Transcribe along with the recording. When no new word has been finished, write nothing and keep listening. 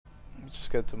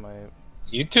just get to my...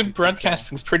 YouTube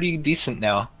broadcasting's pretty decent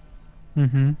now.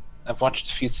 Mm-hmm. I've watched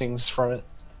a few things from it.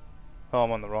 Oh,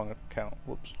 I'm on the wrong account.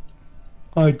 Whoops.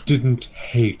 I didn't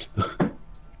hate them.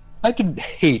 I didn't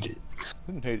hate it.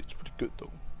 I didn't hate it. It's pretty good,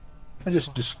 though. I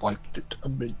just disliked it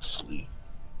immensely.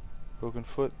 Broken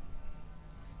foot.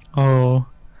 Oh,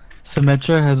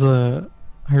 Symmetra has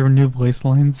her new voice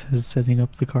line says setting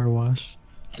up the car wash.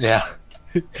 Yeah.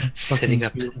 Setting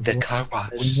up beautiful. the car wash.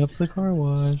 Setting up the car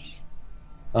wash.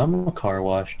 I'm a car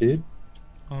wash, dude.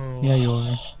 Oh. Yeah, you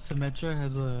are. Symmetra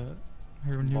has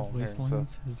her new Oh, voice here, line so-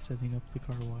 says setting up the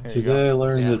car wash. There you Today I go.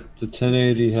 learned Yeah. that the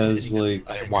 1080 has Setting up like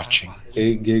by watching.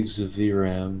 8 gigs of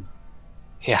VRAM.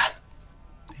 Yeah,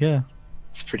 Yeah,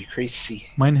 it's pretty crazy.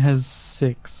 mine has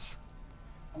 6.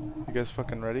 You guys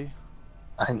fucking ready?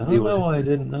 I I don't do know it. why I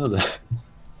didn't know that.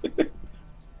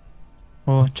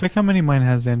 Well, check how many mine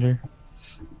has, Xander.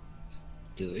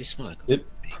 Do I smoke? It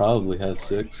probably has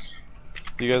 6.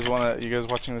 You guys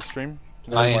watching the stream?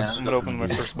 I I'm am. gonna open my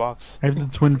first box. I have the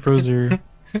Twin Frozer.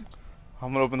 I'm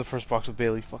gonna open the first box with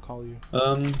Bailey. Fuck all you.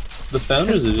 The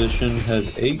Founders Edition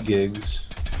has 8 gigs.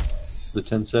 The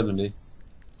 1070.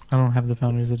 I don't have the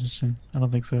Founders Edition. I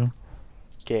don't think so.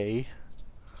 Gay.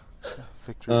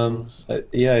 Victory Bros.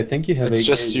 Yeah, I think you have 8 It's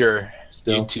just gigs your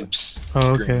still. YouTube's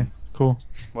Oh, screen. okay. Cool.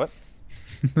 What?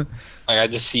 Like, I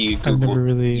just see you I've Google never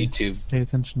really YouTube. paid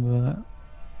attention to that.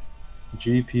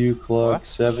 GPU clock What?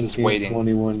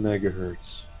 1721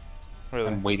 megahertz. Really?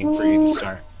 I'm waiting for you to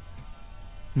start.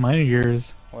 Mine or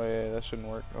yours? Oh yeah, that shouldn't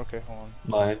work. Okay, hold on.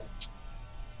 Mine.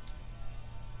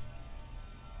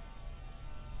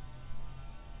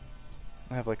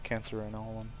 I have like cancer right now.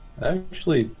 Hold on. I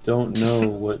actually don't know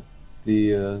what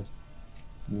the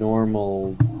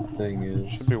normal thing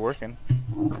is. Should be working.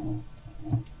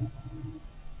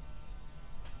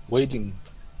 Waiting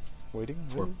Waiting.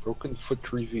 for Really? Broken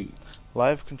Foot review.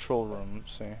 Live control room.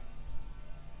 See.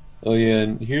 Oh yeah,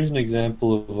 and here's an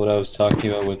example of what I was talking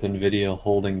about with NVIDIA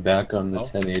holding back on the Oh.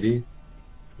 1080.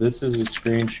 This is a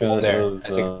screenshot There, of I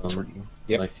think it's working.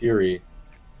 Yep. my Fury.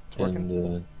 It's working.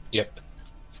 And Yep.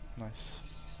 Nice.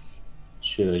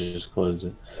 shit, I just closed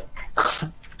it.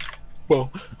 Well,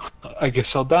 I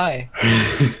guess I'll die.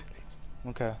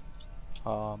 Okay.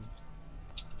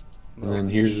 And then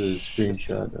here's a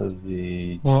screenshot of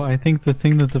the. Well, I think the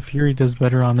thing that the Fury does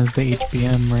better on is the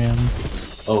HBM RAM.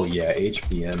 Oh yeah,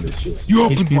 HBM is just.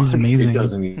 HBM's amazing. It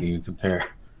doesn't even compare.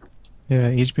 Yeah,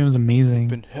 HBM is amazing.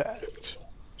 Been hacked.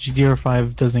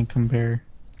 GDR5 doesn't compare.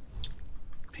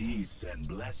 Peace and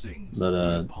blessings But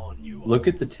be upon you look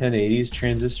all. at the 1080's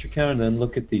transistor count, and then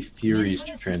look at the Fury's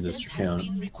Medical transistor assistance has count.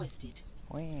 been requested.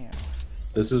 Wow.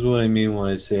 This is what I mean when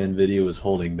I say NVIDIA was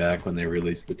holding back when they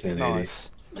released the 1080.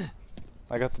 Nice.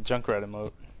 I got the Junkrat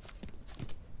emote.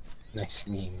 Nice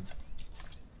meme.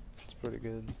 It's pretty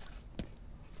good.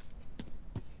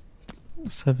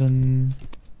 7.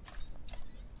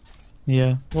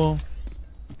 Yeah, well,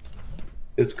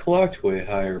 It's clocked way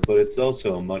higher, but it's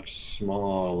also a much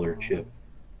smaller chip.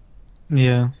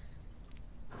 yeah.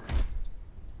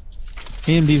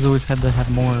 AMD's always had to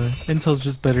have more. Intel's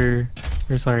just better,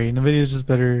 or sorry, NVIDIA's just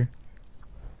better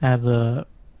at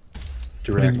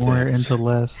putting more DirectX. into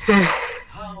less.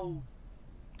 How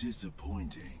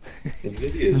disappointing.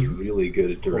 NVIDIA is really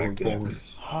good at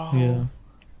DirectX. How Yeah.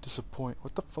 disappoint.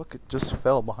 What the fuck? It just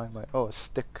fell behind my. Oh, a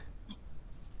stick.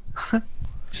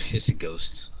 It's a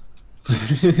ghost.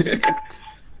 It's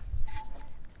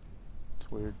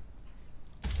weird.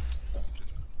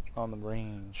 On the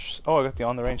range. Oh, I got the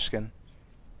on the range skin.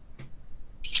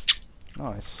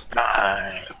 Nice.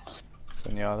 Nice.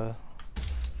 Zenyatta.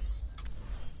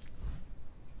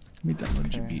 Let me download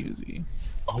Okay. GBUZ.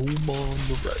 Home on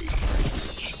the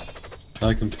range.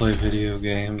 I can play video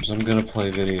games. I'm gonna play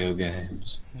video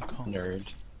games.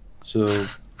 Nerd. So,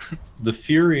 the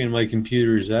Fury in my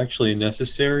computer is actually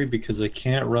necessary because I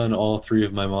can't run all 3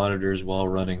 of my monitors while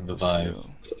running the Vive.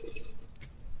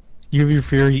 You have your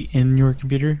Fury in your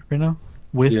computer right now?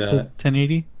 With Yeah. the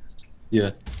 1080?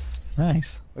 Yeah,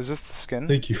 Nice. Is this the skin?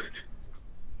 thank you.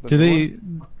 The Do new they...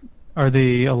 one? Are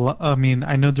they a lot... I mean,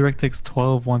 I know DirectX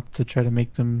 12 wants to try to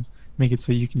make it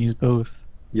so you can use both.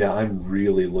 Yeah, I'm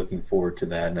really looking forward to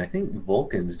that, and I think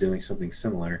Vulcan's doing something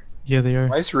similar. Yeah, they are.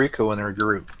 Why is Rico in our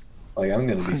group? Like, I'm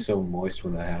gonna be so moist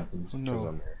when that happens.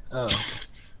 No. Oh.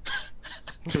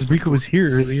 Because Rico was here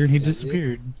earlier and he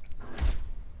disappeared.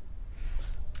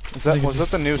 Was that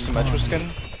the new Symmetra skin?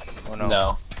 Or no?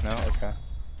 No. No? Okay.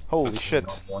 Holy That's shit. the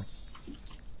wrong one.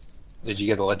 Did you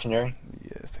get the legendary?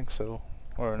 Yeah, I think so.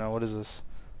 Or no, what is this?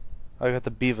 I got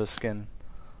the Biva skin.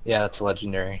 Yeah, that's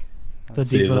legendary. The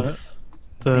Diva.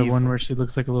 The Diva. one where she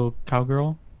looks like a little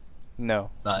cowgirl. No,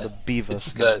 No, the Biva It's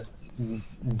skin.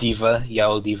 Diva,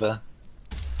 Yellow Diva.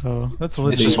 Oh, that's a It's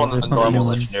legit. just one of That's the not the new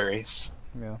normal one. legendaries.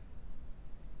 Yeah.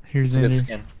 Here's It's a good Xander.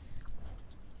 skin.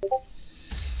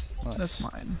 Nice. That's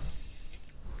mine.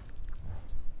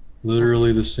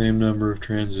 Literally the same number of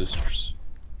transistors.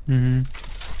 Mm-hmm.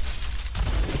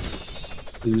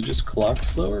 Is it just clock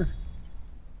slower?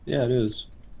 Yeah, it is.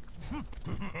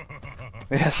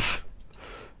 Yes.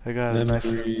 I got a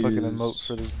nice Memories. fucking emote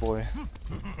for this boy.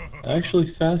 Actually,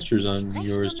 faster's on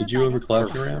yours. Did you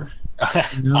overclock your RAM?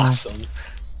 No. Awesome.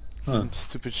 Huh. Some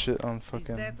stupid shit on Is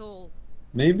fucking. that all?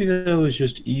 Maybe that was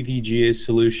just EVGA's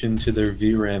solution to their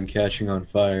VRAM catching on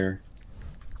fire.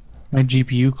 My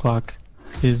GPU clock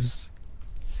is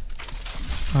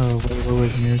way lower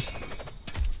than yours.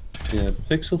 Yeah,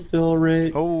 pixel fill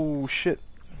rate. Oh shit!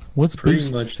 What's Pretty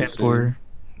boost much the stand for?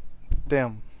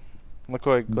 Damn. Look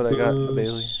what I got, Bailey.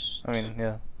 Boost. I mean,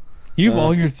 yeah. You have Uh,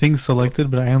 all your things selected,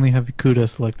 but I only have CUDA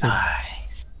selected.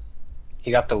 Nice.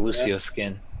 He got the Lucio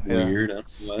skin. Yeah. Weird. I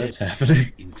don't know why that's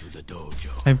happening. Into the dojo.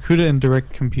 I have CUDA and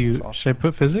direct compute. That's awesome. Should I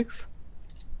put physics?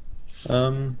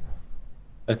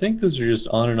 I think those are just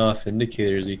on and off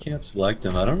indicators. You can't select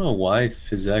them. I don't know why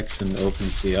PhysX and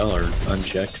OpenCL are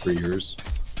unchecked for yours.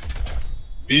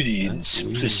 Beauty and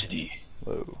simplicity.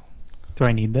 Whoa. Do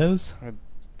I need those?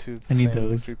 Two. I need same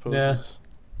those. three poses. Yeah.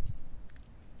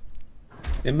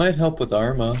 It might help with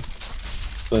Arma,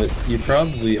 but you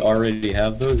probably already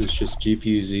have those. It's just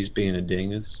GPU-Z's being a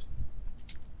dingus.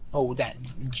 Oh, that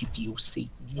GPU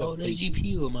seat. Oh, that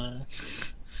GPU of mine.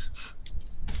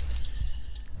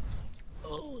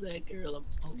 Oh, that girl.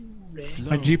 Oh, that.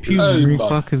 My GPU Oh, memory fuck.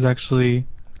 clock is actually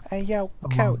Hey yo, a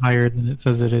lot couch. higher than it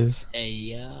says it is. Hey,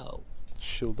 yo.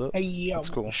 Shield up. Hey, yo, That's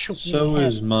cool. So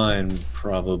is mine,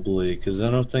 probably, because I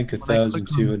don't think When I click on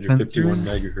 1,251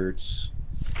 sensors- megahertz.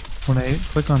 When I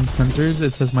click on sensors,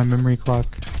 it says my memory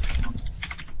clock.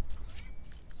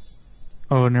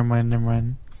 Oh, never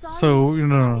mind. So,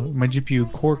 no, my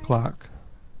GPU core clock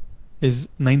is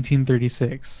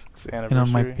 1936. It's And on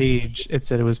my anniversary. page, it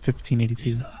said it was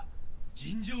 1582.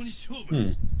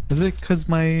 Hmm. Is it because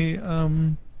my,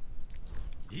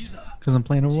 because I'm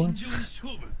playing Overwatch?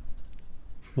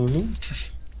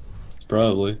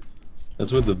 Probably.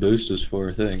 That's what the boost is for,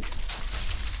 I think.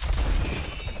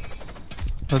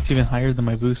 That's even higher than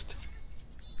my boost.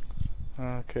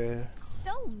 Okay.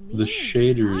 The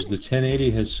shaders, the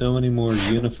 1080 has so many more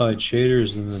unified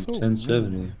shaders than the So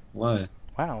 1070. Why?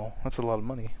 Wow, that's a lot of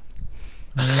money.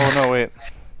 Oh no, wait.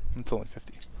 It's only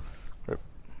 50. Rip.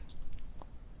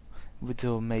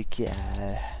 We'll make ya.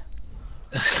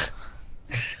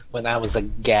 When I was a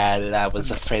gal, I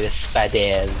was afraid of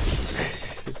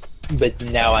spiders. But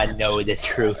now I know the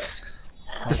truth.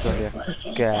 It's like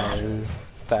a gal.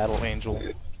 Battle angel.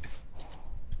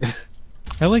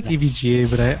 I like EVGA,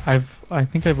 but I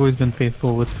think I've always been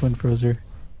faithful with Twin Frozer.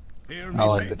 I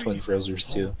like the Twin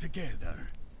Frozers too.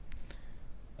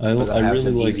 I But I have really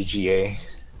some like EVGA.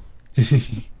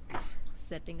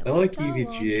 Setting up I like the car wash.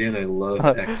 EVGA and I love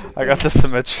XFX. I got the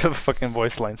symmetric fucking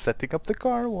voice line setting up the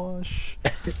car wash.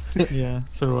 Yeah,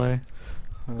 so do I.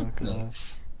 Oh, God.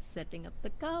 Nice. Setting up the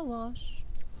car wash.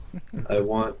 I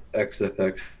want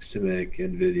XFX to make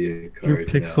NVIDIA cards Your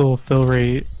pixel fill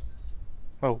rate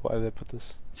Oh, why did I put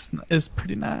this? is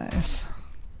pretty nice.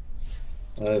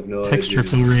 now. I have no Texture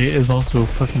idea. fill rate is also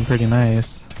fucking pretty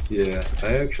nice. Yeah,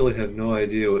 I actually have no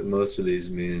idea what most of these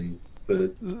mean, but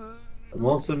I'm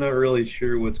also not really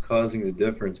sure what's causing the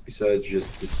difference besides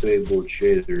just disabled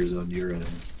shaders on your end.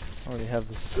 I already have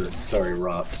this. Or, sorry,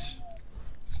 ROPS.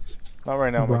 Not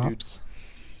right now, my dude. ROPS.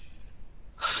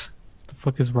 The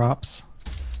fuck is ROPS?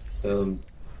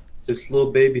 Just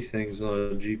little baby things on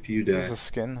a GPU Is this die. a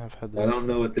skin? I've had I this. don't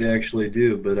know what they actually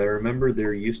do, but I remember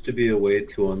there used to be a way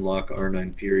to unlock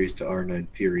R9 Furies to R9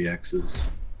 Fury X's.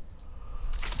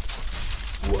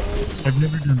 I've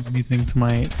never done anything to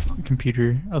my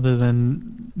computer other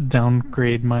than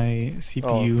downgrade my Oh,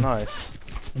 CPU, nice.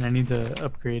 and I need to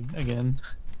upgrade again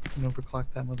and overclock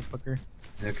that motherfucker.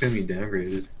 How come you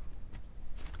downgraded?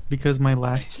 Because my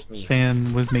last Nice.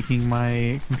 fan was making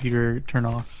my computer turn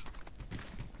off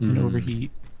and Hmm.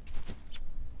 overheat.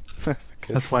 That's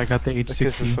That's why I got the The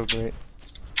kiss is H60. so great.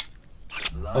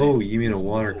 Oh, you mean a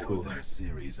water cooler.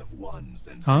 Series of ones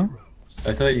and Huh? zeros.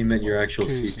 I thought you meant your actual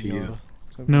Kiss, CPU.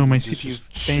 Yoda. No, my Just CPU use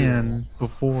fan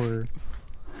before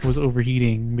was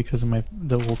overheating because of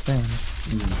the old fan.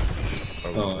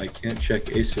 Oh, I can't check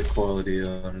ASIC quality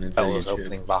on an Fellows NVIDIA chip.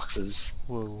 opening boxes.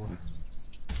 Whoa.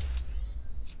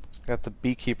 Got the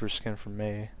beekeeper skin from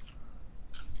May.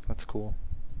 That's cool.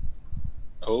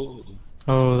 Oh,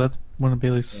 Oh, that's one of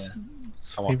Bailey's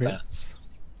I want that. favorites.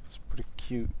 It's pretty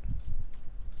cute.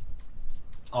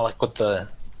 I like with the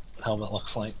helmet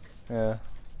looks like. Yeah.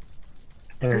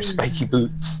 And her spiky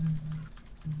boots.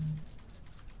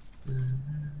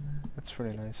 That's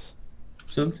pretty nice.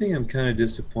 Something I'm kind of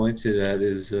disappointed at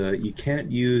is you can't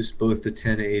use both the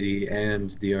 1080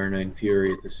 and the R9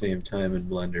 Fury at the same time in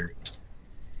Blender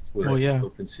with Oh, yeah.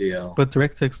 OpenCL. But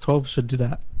DirectX 12 should do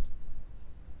that.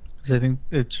 Because I think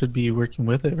it should be working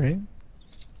with it, right?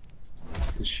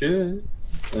 It should.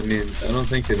 I mean, I don't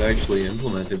think they've actually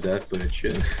implemented that, but it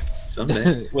should.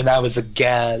 Someday. When I was a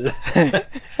gal.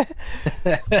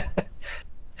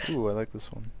 Ooh, I like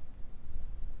this one.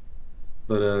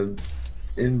 But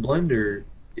in Blender,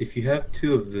 if you have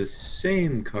two of the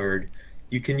same card,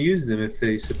 you can use them if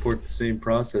they support the same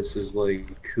processes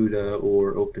like CUDA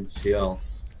or OpenCL.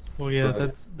 Well, yeah,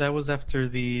 But- that was after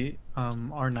the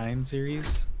R9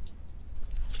 series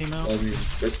came out. I mean,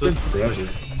 that's been forever.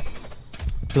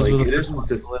 Those like, were it the first isn't ones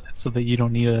the- to let it so that you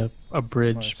don't need a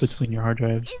bridge Nice. between your hard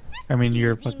drives. I mean,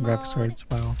 your fucking graphics cards.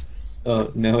 Wow.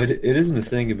 No, it isn't a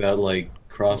thing about like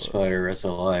Crossfire or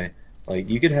SLI. Like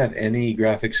you could have any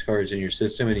graphics cards in your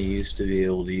system, and you used to be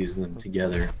able to use them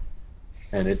together.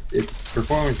 And its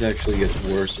performance actually gets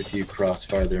worse if you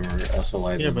Crossfire them or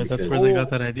SLI them. Yeah, but that's because- where they got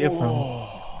that idea from.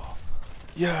 Oh,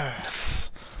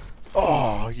 yes.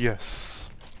 Oh, yes.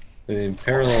 I mean,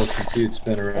 parallel compute's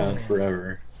been around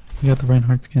forever. You got the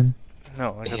Reinhardt skin.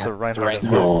 No, I got Yeah, the Reinhardt. at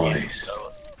Reinhardt. home. Nice.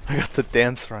 I got the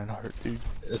dance Reinhardt, dude.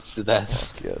 It's the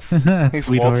best. Yes. He's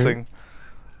Sweetheart. waltzing.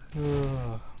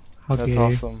 Ugh, How that's gay.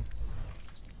 awesome.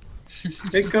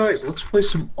 Hey guys, let's play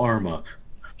some Arma.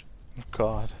 Oh,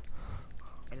 God.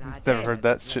 Never heard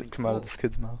that shit come out of this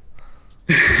kid's mouth.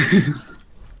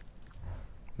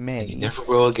 Man. And you never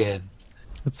will again.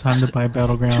 It's time to buy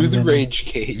Battlegrounds. To the and- rage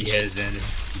cage. Yeah,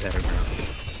 Xander. Battleground.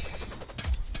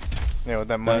 Yeah, with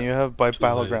that money you have, buy Too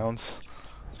late. Battlegrounds.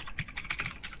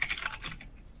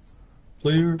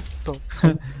 Player.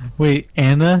 Wait,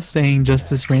 Anna saying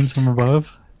 "Justice reigns from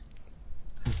above."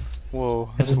 Whoa,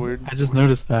 I that's just, weird. I just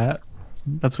noticed that.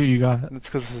 That's what you got. It's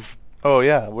because it's... Oh,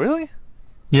 yeah, really?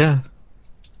 Yeah.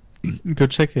 Go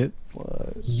check it.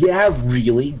 What? Yeah,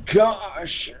 really?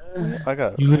 Gosh. I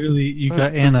got You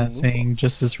got Anna saying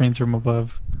 "Justice reigns from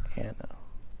above." Anna.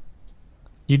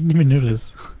 You didn't even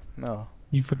notice. No.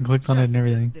 You fucking clicked on it and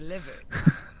everything. delivered.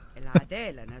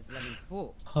 العدالة نازلة من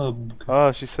فوق. Hub.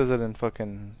 Oh, she says it in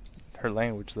fucking her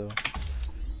language, though.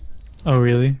 Oh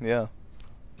really? Yeah.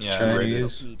 Yeah,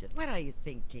 Chinese. What are you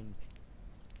thinking?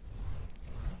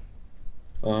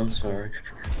 Oh, I'm sorry.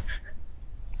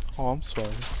 Oh, I'm sorry.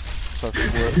 Sorry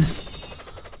for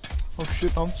what? Oh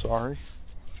shit, I'm sorry.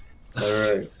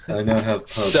 Alright, I now have Pub.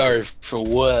 Sorry for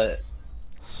what?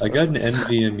 I got an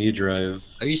NVMe drive.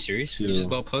 Are you serious? You just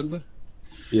bought Pugba?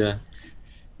 Yeah,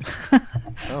 Oh I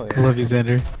yeah. love you,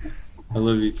 Xander. I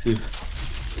love you too.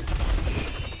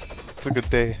 It's a good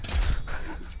day.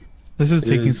 This is It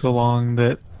taking is. so long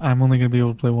that I'm only gonna be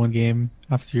able to play one game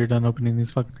after you're done opening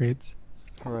these fucking crates.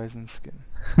 Horizon skin.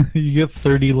 You get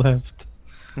 30 left.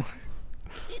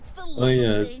 It's the Oh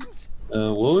yeah. things.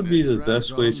 What would be the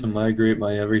best way to migrate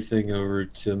my everything over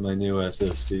to my new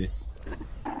SSD?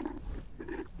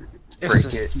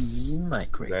 SSD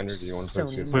migrate. Xander, do you want to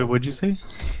play CS? Wait, what'd you say?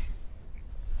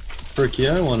 Frick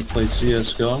yeah, I want to play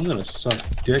CSGO. I'm gonna suck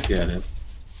dick at it.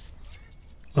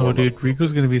 Oh, dude,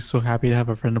 Rico's gonna be so happy to have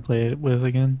a friend to play it with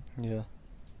again. Yeah.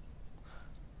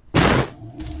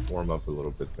 Warm up a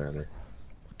little bit, Xander.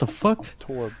 What the fuck?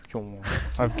 Torb.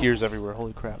 I have gears everywhere.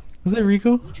 Holy crap. Was that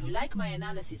Rico? Would you like my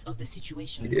analysis of the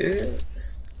situation? Yeah.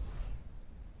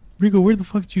 Rico, where the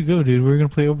fuck did you go, dude? We were gonna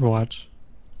play Overwatch.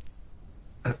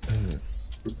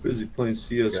 We're busy playing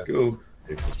CSGO.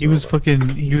 He was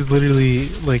literally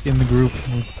like in the group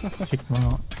and we kicked him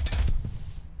out.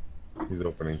 He's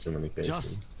opening too many cases.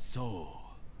 Just so.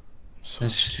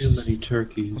 That's too many I'm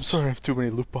turkeys. sorry, I have too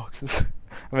many loot boxes.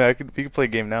 I mean, if you could play a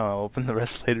game now, I'll open the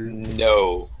rest later.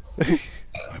 No.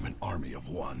 I'm an army of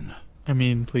one. I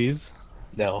mean, please.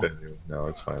 No. No,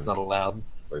 it's fine. It's not allowed.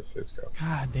 Play CSGO.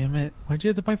 God damn it. Why'd you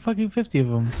have to buy fucking 50 of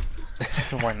them?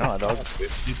 Why not, dog?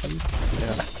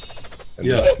 And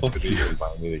Yeah, then fuck you you. can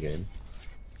buy me the game.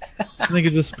 I think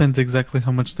it just spends exactly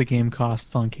how much the game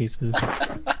costs on cases.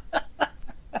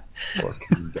 Or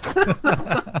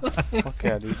Fuck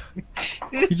yeah, dude.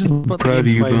 You just bought the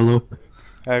game twice.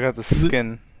 I got the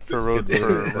skin for Road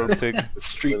Pig.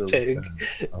 Street pig.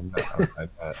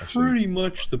 Pretty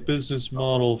much the business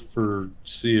model for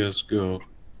CSGO.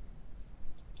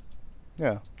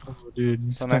 Yeah. Oh,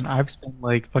 dude, Don't I've spent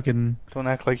like fucking. Don't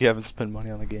act like you haven't spent money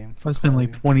on a game. I've spent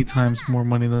like 20 times more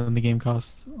money than the game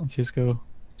costs on CS:GO.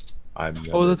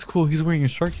 Oh, that's cool. He's wearing a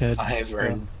shark head. I have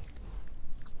earned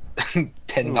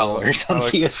 $10 Ooh, on I like-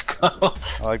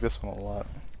 CSGO. I like this one a lot.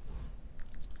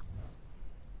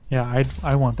 Yeah,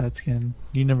 I want that skin.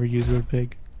 You never use Road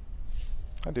Pig.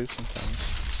 I do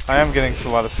sometimes. I am getting a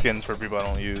lot of skins for people I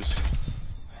don't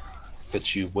use.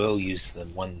 But you will use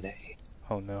them one day.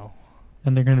 Oh no.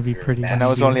 And they're gonna be pretty. And I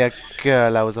was easy. only a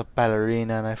girl, I was a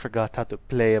ballerina, and I forgot how to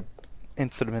play a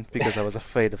instrument because I was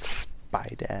afraid of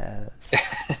spiders.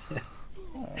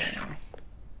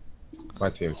 My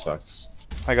team sucks.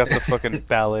 I got the fucking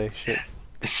ballet shit.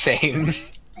 Same.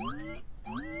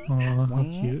 Oh, how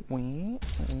cute.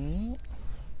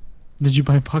 Did you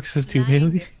buy boxes too,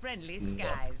 Bailey? Friendly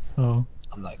skies. Oh,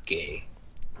 I'm not gay.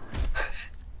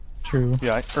 true.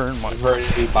 Yeah, I earned my I've already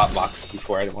bought boxes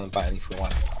before. I didn't want to buy any for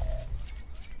one.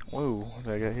 Whoa, what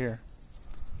did I get here?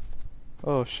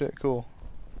 Oh shit, cool.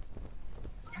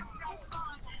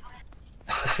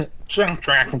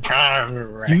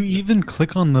 You even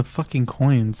click on the fucking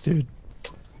coins, dude.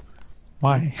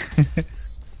 Why?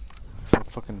 So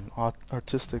fucking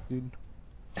artistic, dude.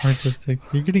 Artistic.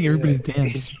 You're getting everybody's He's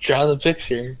dance. drawing a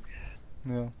picture.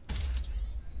 Yeah.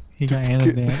 He got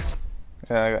Anna's dance.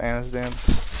 Yeah, I got Anna's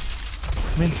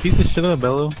dance. Man, speed this shit up,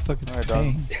 Bello. Fucking Alright, dog.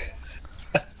 dang.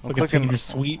 I'm Fucking clicking. taking your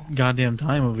sweet goddamn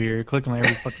time over here, clicking on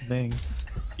every fucking thing.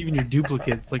 Even your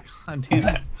duplicates, like,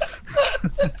 goddamn.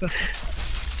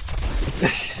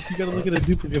 You gotta look at a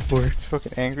duplicate for.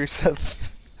 Fucking angry,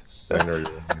 Seth. I know you're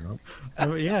warming up.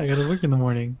 Oh, yeah, I gotta look in the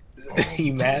morning.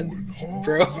 You mad,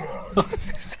 bro?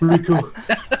 Rico.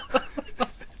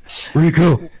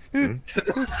 Rico!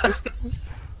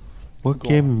 What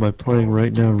game am I playing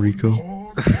right now, Rico?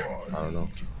 I don't know.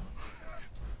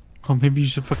 Oh, maybe you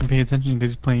should fucking pay attention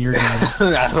because he's playing your game.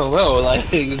 I don't know. Like,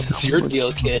 it's your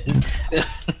deal, kid.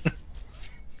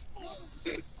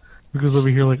 Rico's over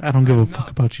here like, I don't give a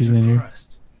fuck about you, Xander.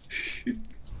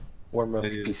 Warm up,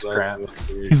 piece of crap.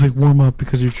 He's like, warm up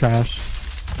because you're trash.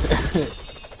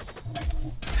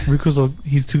 Rico's like,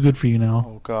 he's too good for you now.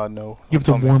 Oh god, no. You have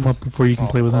to Don't tell me. warm up before you can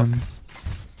play with fuck. him.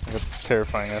 I got this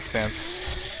terrifying ass dance.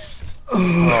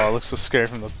 Oh, it looks so scary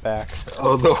from the back.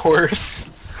 Oh, the horse.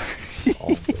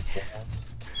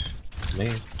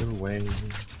 Make the way.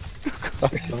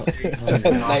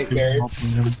 Nightmares.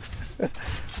 It's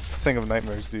a thing of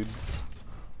nightmares, dude.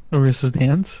 Orissa's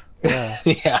dance? Yeah.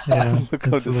 Yeah. Yeah, Look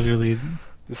how that's literally...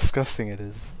 disgusting it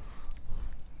is.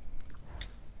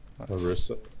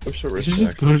 Marissa. I wish You Marissa should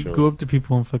just actually showed- go up to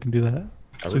people and fucking do that.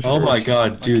 I wish Oh my Marissa-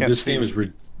 god, dude, can't this see. game is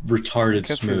retarded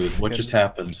Can't see his smooth. What skin. just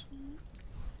happened?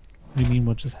 What do you mean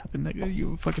what just happened, nigga?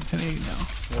 You fucking 1080 now.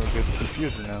 You have a good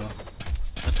computer now.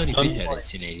 I thought he had a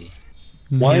 1080.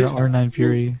 Why You're is- R9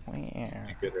 Fury.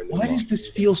 Why does this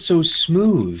feel so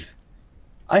smooth?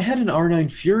 I had an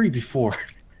R9 Fury before.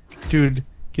 Dude,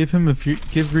 give him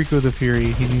give Rico the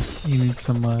Fury. He needs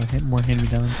some more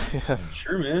hand-me-downs. Yeah.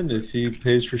 Sure, man. If he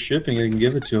pays for shipping, I can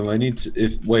give it to him. I need to.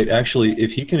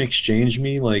 If he can exchange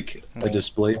me like a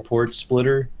display port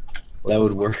splitter, that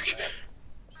would work.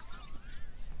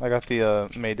 I got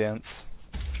the May dance.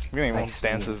 I'm getting Nice. most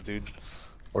dances, dude.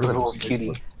 What is Little it?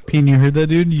 cutie. Peen, you heard that,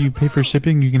 dude? You pay for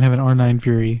shipping, you can have an R9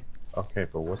 Fury. Okay,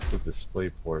 but what's the display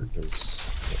port? 'Cause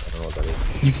I don't know what that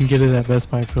is. You can get it at Best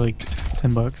Buy for like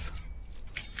 $10.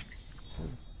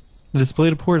 The display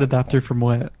to port adapter from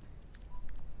what?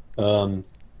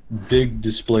 Big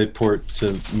display port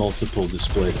to multiple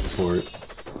display port.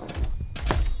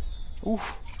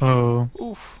 Oof. Oh,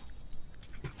 Oof.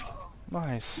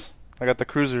 Nice. I got the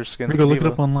cruiser skin. Rico, for look it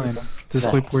Diva. up online.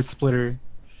 Display port splitter.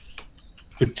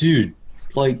 But dude,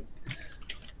 like,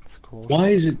 That's cool. why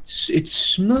is it? It's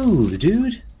smooth,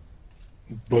 dude.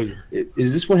 Butter.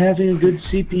 Is this what having a good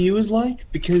CPU is like?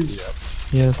 Because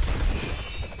Yes.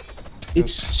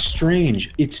 it's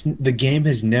strange. The game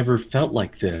has never felt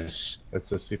like this.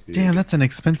 It's a CPU. Damn, that's an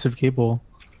expensive cable.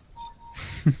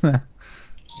 Really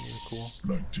cool.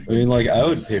 I mean, like, I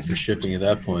would pay for shipping at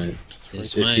that point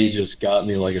Is if he my, just got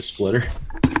me like a splitter.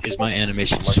 is my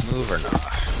animation smooth or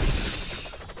not?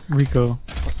 Rico,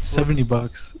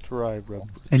 $70, Dry rub.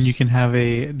 and you can have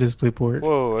a display port.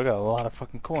 Whoa, I got a lot of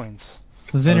fucking coins.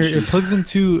 Xander, Oh, it shit. plugs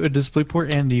into a display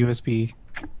port and a USB.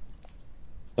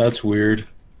 That's weird.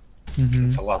 Mm-hmm.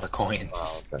 It's a lot of coins. Wow,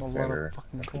 that A lot banner. of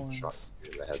fucking coins.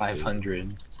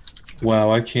 500.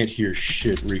 Wow, I can't hear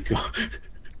shit, Rico.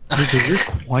 Rico, you're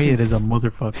quiet as a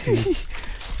motherfucker, dude.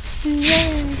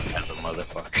 As a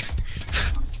motherfucker.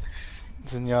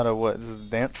 Zenyatta, what? Is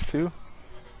it dance too?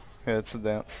 Yeah, it's a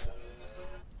dance.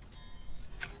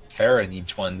 Farah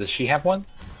needs one. Does she have one?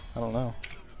 I don't know.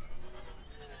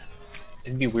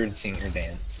 It'd be weird seeing her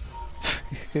dance.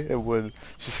 It would.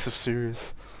 She's so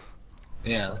serious.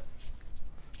 Yeah.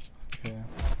 Yeah.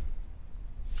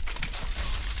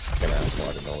 Gonna ask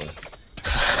why to know it.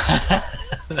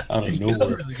 Out of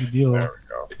nowhere. Really good deal. There we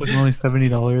go. Like only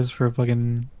 $70 for a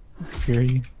fucking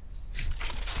Fury.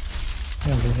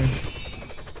 Yeah, there.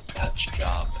 Touch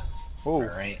job. Oh,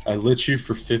 Alright. I lit you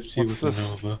for 50 What's with this?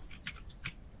 a Nova.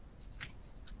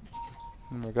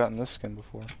 never gotten this skin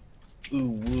before. Ooh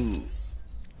woo.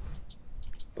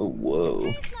 Oh,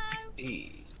 whoa.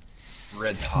 Hey.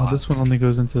 Red Oh, hot. this one only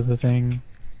goes into the thing.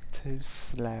 Too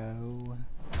slow.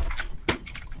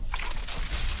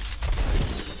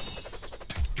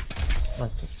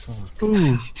 What the fuck?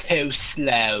 Ooh, Too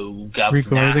slow, governor.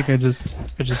 Rico, I think I just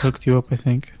hooked you up. I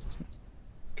think.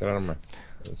 Get out of my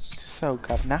face. Too slow,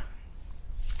 governor.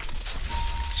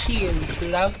 She is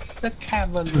love the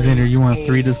cavalry. Xander, you want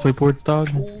 3 display ports, dog?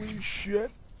 Holy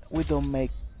shit. We don't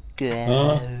make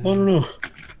I don't know.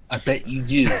 I bet you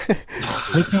do.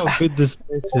 Look how good this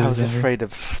place is. I was Xander. afraid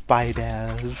of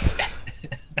spiders.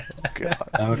 God.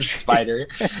 Ouch. Spider.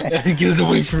 Get it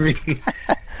away from me.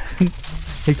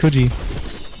 Hey Koji,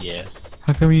 Yeah.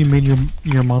 how come you made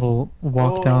your model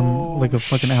walk down like a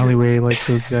fucking shit. alleyway like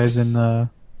those guys in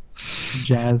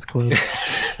jazz club?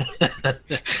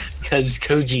 Because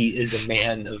Koji is a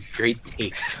man of great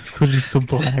taste. Koji's so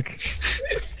black.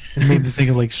 It made me think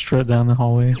of like strut down the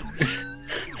hallway.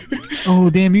 Oh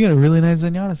damn, you got a really nice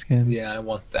Zenyatta skin. Yeah, I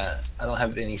want that. I don't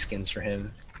have any skins for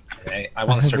him. I want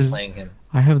to have start his- playing him.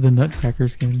 I have the Nutcracker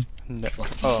skin. No.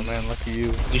 Oh man, lucky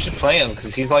you. You should play him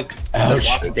because he's like does Ouch.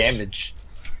 lots of damage.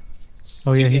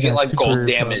 Oh yeah, You he get got like super gold buffed.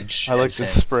 damage. I like as to him.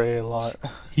 spray a lot.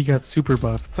 He got super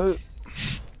buffed. It's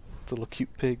a little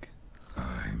cute pig.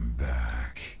 I'm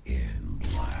back in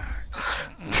black.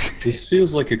 This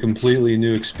feels like a completely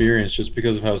new experience just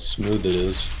because of how smooth it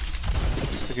is.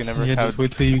 It's like you never Yeah, had just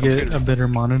wait till you get a better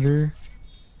monitor,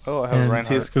 Oh, I have a and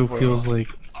Reinhardt. CS:GO voice. feels like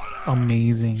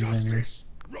amazing. Xander.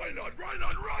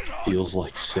 Feels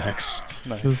like sex.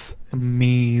 It was Nice.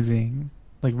 amazing.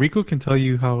 Like Rico can tell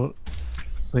you how,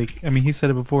 like I mean he said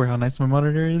it before how nice my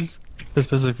monitor is,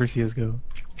 especially for CS:GO.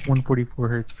 144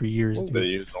 hertz for years, They dude.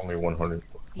 use only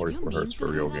 144 hertz for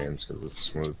real games because it's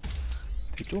smooth.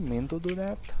 Did you mean to do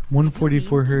that?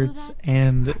 144 hertz,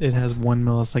 and it has 1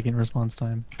 millisecond response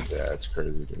time. Yeah, it's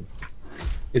crazy, dude.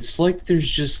 It's like there's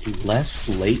just less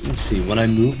latency. When I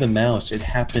move the mouse, it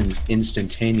happens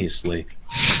instantaneously.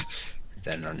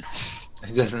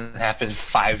 It doesn't happen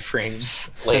 5 frames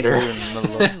So later. we're in the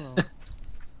middle of-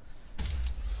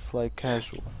 Flight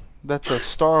casual. That's a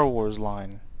Star Wars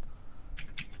line.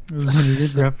 Xander, your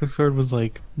graphics card was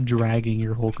like dragging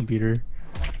your whole computer.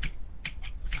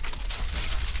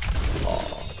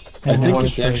 I think now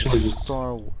it's like- actually just.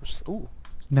 Star Wars. Ooh.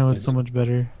 now it's so much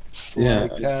better. Yeah,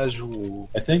 Casual.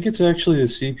 I think it's actually the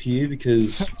CPU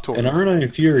because Totally. an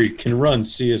R9 Fury can run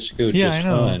CS:GO Yeah, just I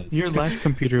know. fine. Your last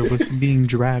computer was being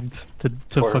dragged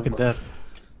to Or- fucking death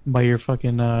by your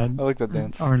fucking I like that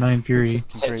dance. R9 Fury.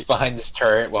 It's Great. behind this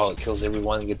turret while it kills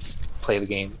everyone and gets to play the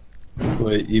game.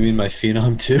 Wait, you mean my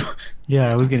Phenom too?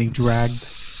 Yeah, I was getting dragged.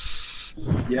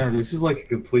 Yeah, this is like a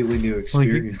completely new Like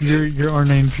experience. your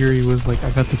R9 Fury was like,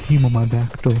 I got the team on my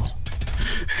back door.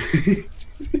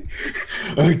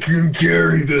 I can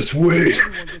carry this weight.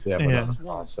 Yeah, but Yeah, it's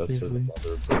processor, seriously.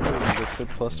 motherboard, Listed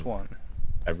 +1.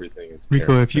 everything is Rico,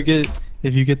 carried.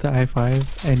 if you get the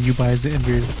i5 and you buy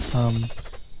Xander's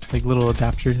like little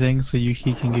adapter thing, so he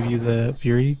can give you the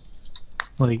Fury,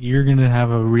 like you're gonna have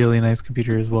a really nice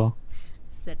computer as well.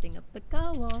 Setting up the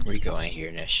car wash. Rico ain't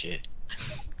hearing that shit.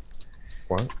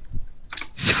 What?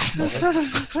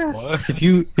 If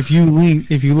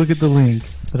you look at the link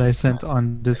that I sent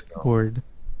on Discord,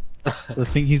 the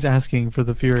thing he's asking for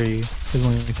the Fury is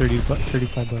only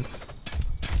 35 bucks.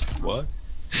 What?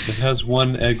 It has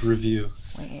one egg review.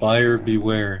 Buyer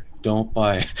beware. Don't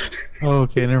buy. Oh,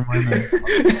 okay, never mind then.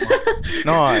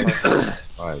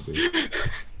 Nice. Alright, dude.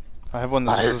 I have one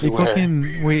that's They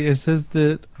fucking wait. It says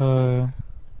that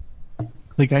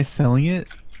the guy selling it,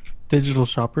 Digital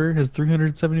Shopper, has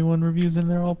 371 reviews and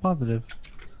they're all positive.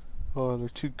 Oh, they're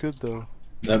too good though.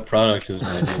 That product is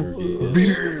not in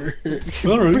review.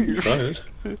 Alright, try it.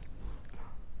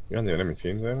 You on the enemy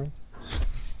team, Xander?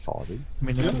 Solid, dude. I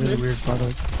mean, it's a really weird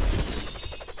product.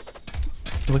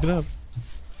 Look it up.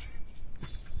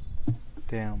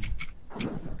 Damn.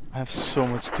 I have so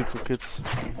much duplicates.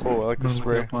 Oh, I like the Look it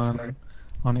spray. up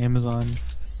on Amazon.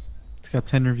 It's got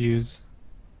 10 reviews.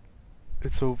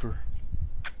 It's over.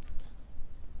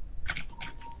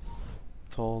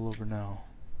 It's all over now.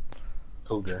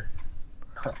 Ogre.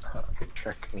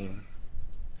 Trick me.